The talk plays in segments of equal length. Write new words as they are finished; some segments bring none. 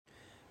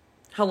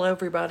Hello,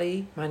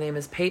 everybody. My name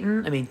is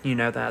Peyton. I mean, you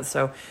know that,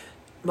 so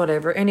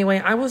whatever. Anyway,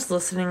 I was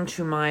listening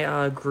to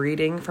my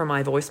greeting from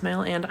my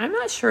voicemail, and I'm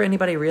not sure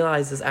anybody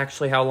realizes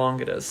actually how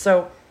long it is.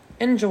 So,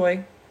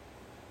 enjoy.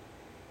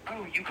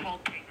 Oh, you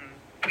called Peyton.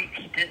 Wait,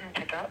 he didn't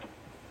pick up?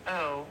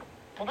 Oh,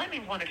 well, that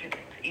means one of two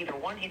things. Either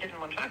one, he didn't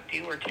want to talk to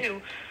you, or two,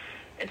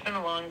 it's been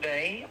a long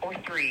day, or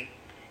three,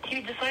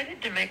 he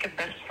decided to make a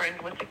best friend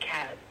with the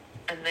cat,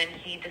 and then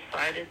he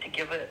decided to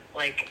give it,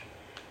 like,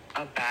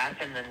 a bath,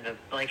 and then,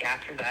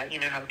 after that, you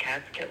know how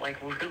cats get,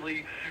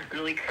 really,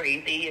 really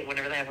crazy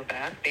whenever they have a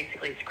bath?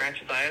 Basically, it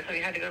scratches his eye, so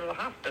he had to go to the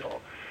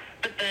hospital.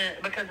 But then,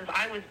 because his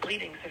eye was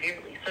bleeding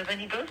severely, so then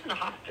he goes to the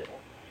hospital.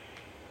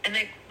 And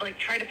they,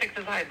 try to fix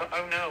his eye, but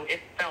oh no,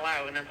 it fell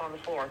out and it's on the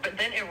floor. But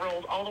then it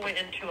rolled all the way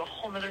into a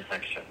whole other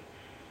section.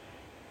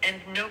 And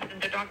no,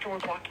 the doctor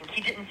was walking.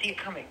 He didn't see it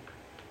coming.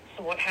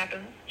 So what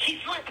happens? He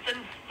slips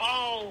and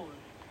falls.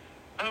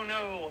 Oh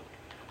no.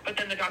 But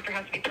then the doctor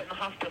has to be put in the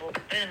hospital.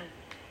 But then,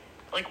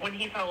 when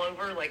he fell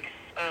over,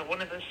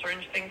 one of the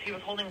syringe things he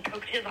was holding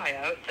poked his eye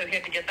out, so he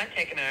had to get that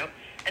taken out.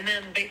 And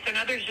then, so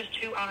now there's just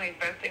two eyes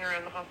bouncing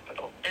around the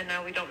hospital. And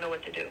now we don't know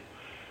what to do.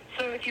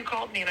 So if you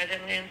called me and I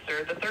didn't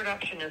answer, the third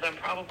option is I'm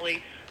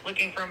probably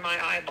looking for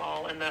my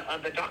eyeball and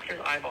the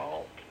doctor's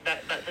eyeball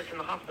that's in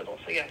the hospital.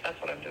 So yeah,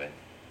 that's what I'm doing.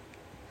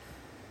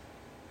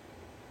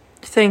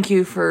 Thank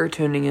you for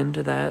tuning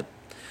into that.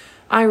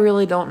 I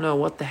really don't know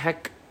what the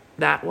heck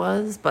that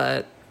was,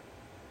 but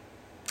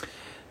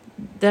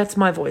that's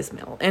my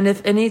voicemail. And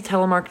if any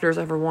telemarketers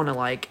ever want to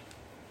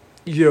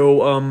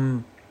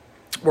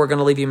we're going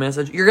to leave you a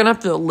message, you're going to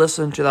have to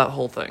listen to that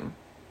whole thing.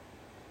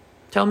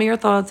 Tell me your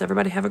thoughts.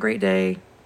 Everybody have a great day.